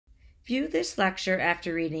View this lecture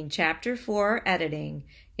after reading Chapter 4, Editing,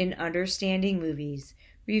 in Understanding Movies.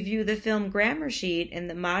 Review the film grammar sheet in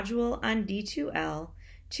the module on D2L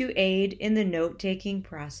to aid in the note-taking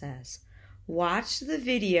process. Watch the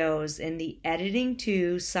videos in the Editing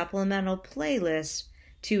 2 supplemental playlist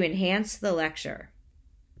to enhance the lecture.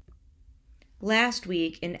 Last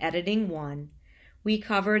week in Editing 1, we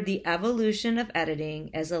covered the evolution of editing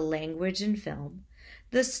as a language in film,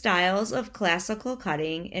 the styles of classical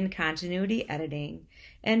cutting and continuity editing,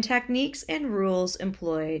 and techniques and rules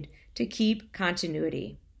employed to keep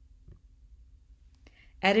continuity.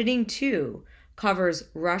 Editing 2 covers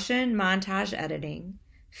Russian montage editing,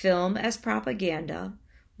 film as propaganda,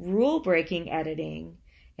 rule-breaking editing,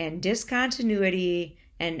 and discontinuity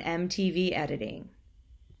and MTV editing.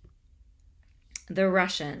 The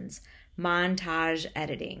Russians, montage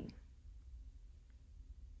editing.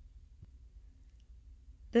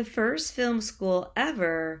 The first film school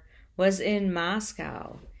ever was in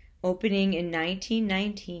Moscow, opening in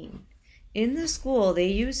 1919. In the school, they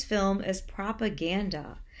used film as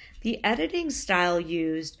propaganda. The editing style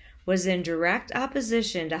used was in direct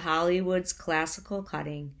opposition to Hollywood's classical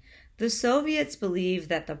cutting. The Soviets believed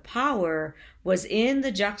that the power was in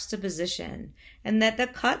the juxtaposition and that the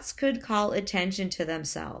cuts could call attention to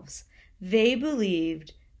themselves. They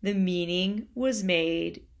believed the meaning was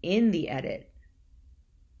made in the edit.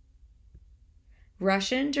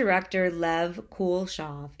 Russian director Lev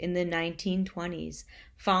Kuleshov in the 1920s,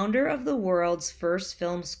 founder of the world's first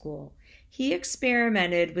film school, he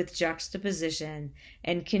experimented with juxtaposition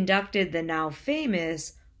and conducted the now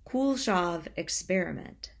famous Kuleshov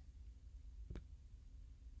experiment.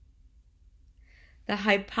 The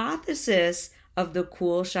hypothesis of the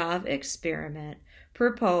Kuleshov experiment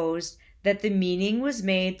proposed that the meaning was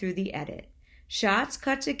made through the edit, shots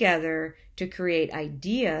cut together to create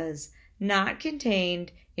ideas not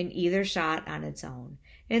contained in either shot on its own,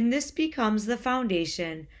 and this becomes the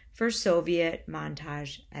foundation for Soviet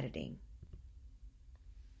montage editing.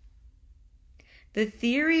 The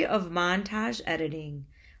theory of montage editing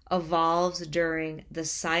evolves during the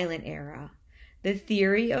silent era. The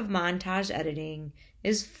theory of montage editing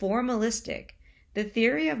is formalistic. The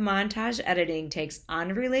theory of montage editing takes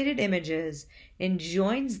unrelated images and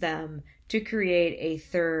joins them to create a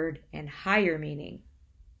third and higher meaning.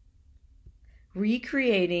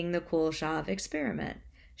 Recreating the Kuleshov experiment.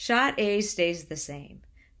 Shot A stays the same.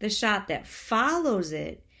 The shot that follows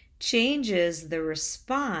it changes the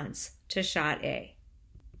response to shot A.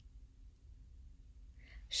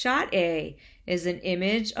 Shot A is an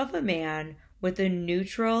image of a man with a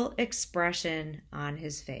neutral expression on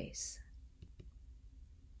his face.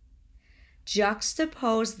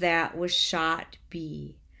 Juxtapose that with shot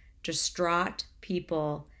B, distraught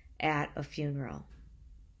people at a funeral.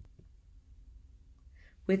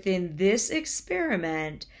 Within this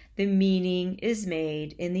experiment, the meaning is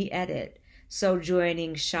made in the edit, so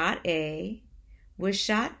joining shot A with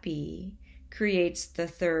shot B creates the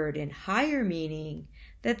third and higher meaning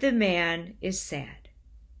that the man is sad.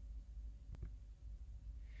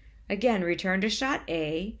 Again, return to shot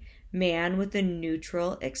A, man with a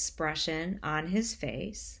neutral expression on his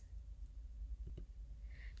face.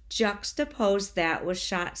 Juxtapose that with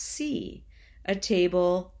shot C, a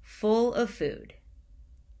table full of food.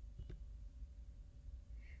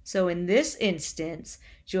 So in this instance,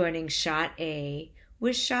 joining shot A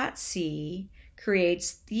with shot C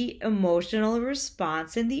creates the emotional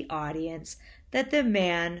response in the audience that the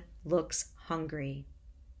man looks hungry.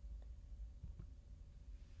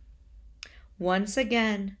 Once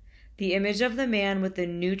again, the image of the man with the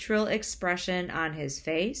neutral expression on his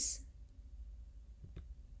face,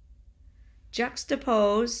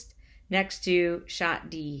 juxtaposed next to shot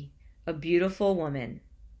D, a beautiful woman.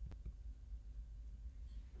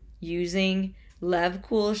 Using Lev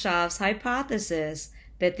Kuleshov's hypothesis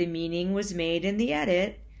that the meaning was made in the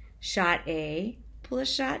edit, shot A plus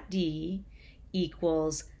shot D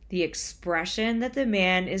equals the expression that the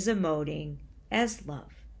man is emoting as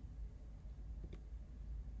love.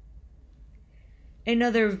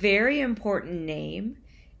 Another very important name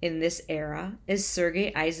in this era is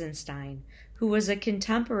Sergei Eisenstein, who was a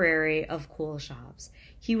contemporary of Kuleshov's.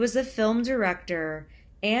 He was a film director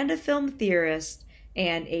and a film theorist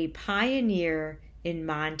and a pioneer in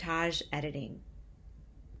montage editing.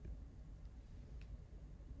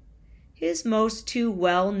 His most two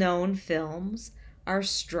well-known films are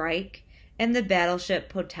Strike and the Battleship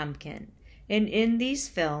Potemkin, and in these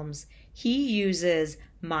films he uses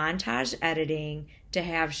montage editing to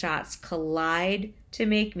have shots collide to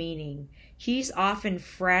make meaning. He's often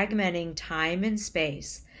fragmenting time and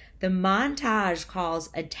space. The montage calls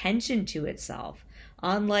attention to itself,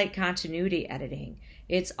 Unlike continuity editing,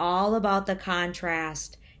 it's all about the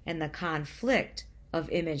contrast and the conflict of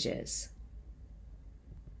images.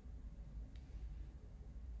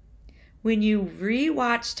 When you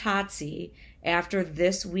re-watch Totsi after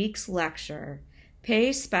this week's lecture,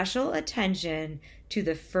 pay special attention to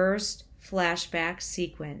the first flashback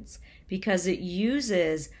sequence because it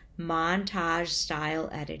uses montage-style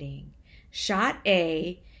editing. Shot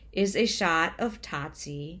A is a shot of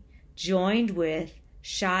Totsi joined with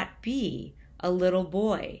shot B, a little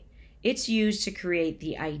boy. It's used to create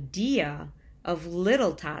the idea of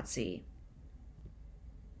little Totsi.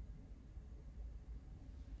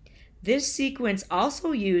 This sequence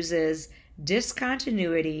also uses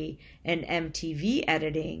discontinuity and MTV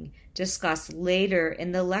editing discussed later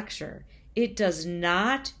in the lecture. It does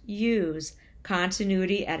not use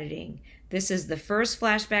continuity editing. This is the first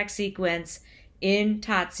flashback sequence in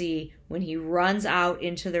Totsi when he runs out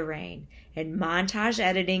into the rain. And montage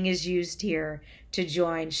editing is used here to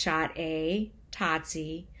join shot A,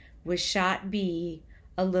 Totsi, with shot B,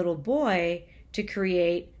 a little boy, to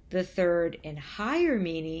create the third and higher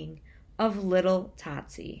meaning of little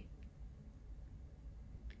Totsi.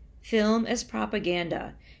 Film as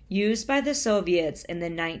propaganda, used by the Soviets in the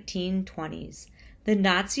 1920s. The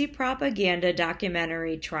Nazi propaganda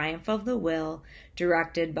documentary Triumph of the Will,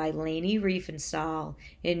 directed by Leni Riefenstahl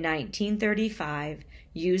in 1935,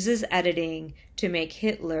 uses editing to make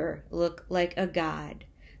Hitler look like a god.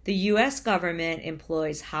 The U.S. government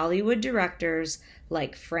employs Hollywood directors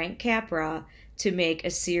like Frank Capra to make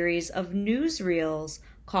a series of newsreels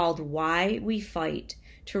called Why We Fight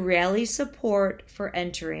to rally support for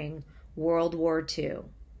entering World War II.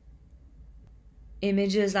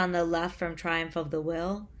 Images on the left from Triumph of the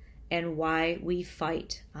Will and Why We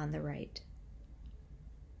Fight on the right.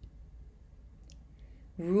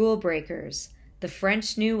 Rule breakers, the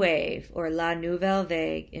French New Wave, or La Nouvelle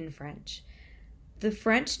Vague in French. The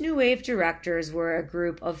French New Wave directors were a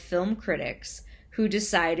group of film critics who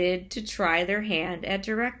decided to try their hand at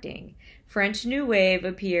directing. French New Wave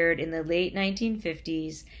appeared in the late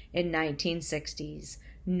 1950s and 1960s.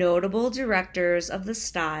 Notable directors of the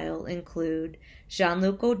style include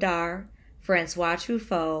Jean-Luc Godard, François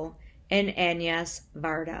Truffaut, and Agnès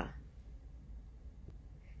Varda.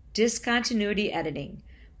 Discontinuity editing.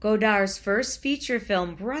 Godard's first feature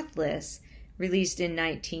film, Breathless, released in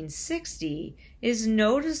 1960, is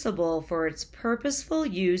noticeable for its purposeful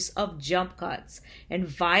use of jump cuts and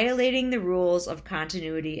violating the rules of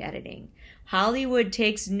continuity editing. Hollywood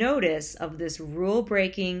takes notice of this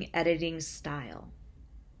rule-breaking editing style.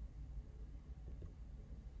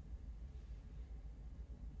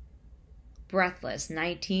 Breathless,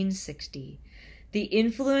 1960. The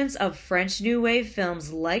influence of French New Wave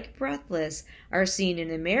films like Breathless are seen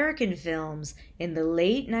in American films in the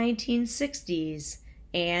late 1960s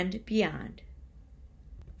and beyond.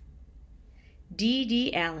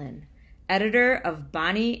 D.D. Allen, editor of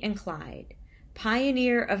Bonnie and Clyde,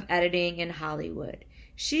 pioneer of editing in Hollywood.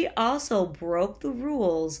 She also broke the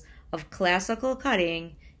rules of classical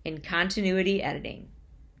cutting and continuity editing.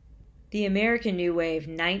 The American New Wave,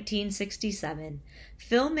 1967.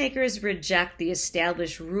 Filmmakers reject the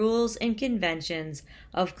established rules and conventions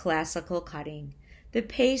of classical cutting. The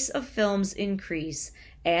pace of films increase,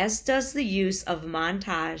 as does the use of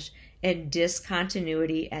montage and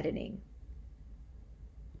discontinuity editing.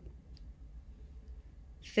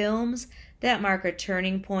 Films that mark a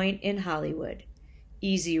turning point in Hollywood.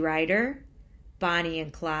 Easy Rider, Bonnie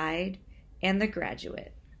and Clyde, and The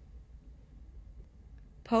Graduate.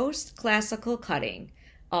 Post-classical cutting,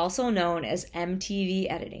 also known as MTV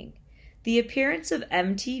editing. The appearance of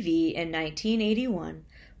MTV in 1981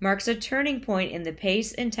 marks a turning point in the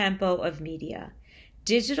pace and tempo of media.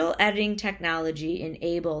 Digital editing technology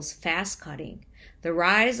enables fast cutting. The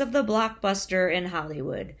rise of the blockbuster in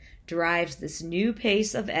Hollywood drives this new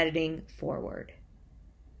pace of editing forward.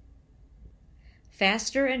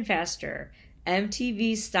 Faster and faster,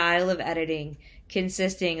 MTV's style of editing,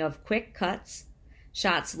 consisting of quick cuts,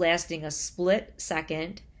 shots lasting a split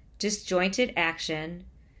second, disjointed action.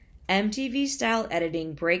 MTV-style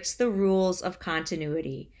editing breaks the rules of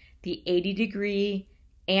continuity, the 80-degree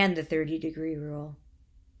and the 30-degree rule.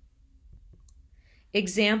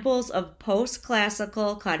 Examples of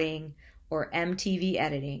post-classical cutting or MTV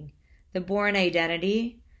editing: The Bourne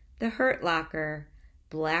Identity, The Hurt Locker,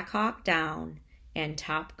 Black Hawk Down, and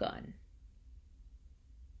Top Gun.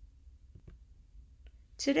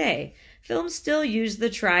 Today, films still use the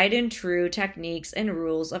tried and true techniques and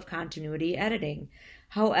rules of continuity editing.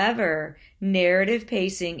 However, narrative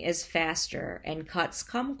pacing is faster and cuts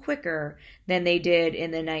come quicker than they did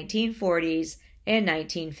in the 1940s and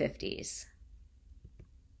 1950s.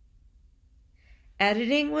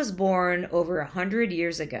 Editing was born over 100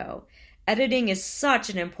 years ago. Editing is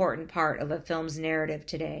such an important part of a film's narrative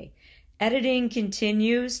today. Editing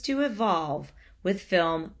continues to evolve with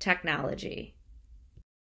film technology.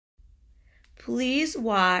 Please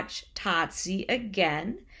watch Totsie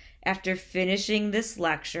again after finishing this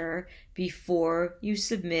lecture before you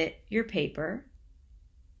submit your paper.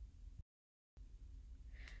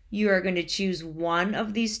 You are going to choose one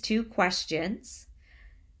of these two questions.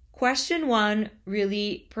 Question 1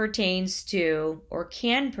 really pertains to, or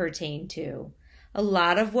can pertain to, a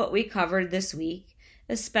lot of what we covered this week,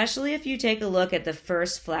 especially if you take a look at the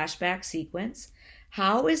first flashback sequence.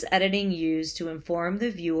 How is editing used to inform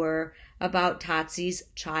the viewer about Totsie's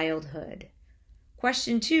childhood?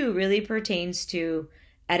 Question 2 really pertains to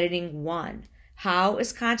editing 1. How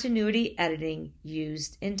is continuity editing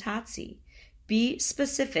used in Totsie? Be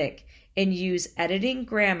specific and use editing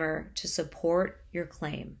grammar to support your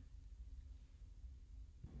claim.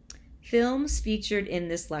 Films featured in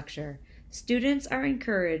this lecture. Students are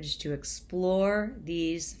encouraged to explore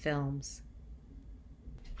these films.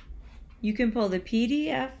 You can pull the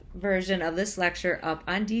PDF version of this lecture up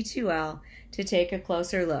on D2L to take a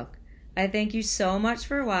closer look. I thank you so much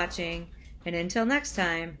for watching, and until next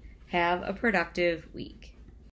time, have a productive week.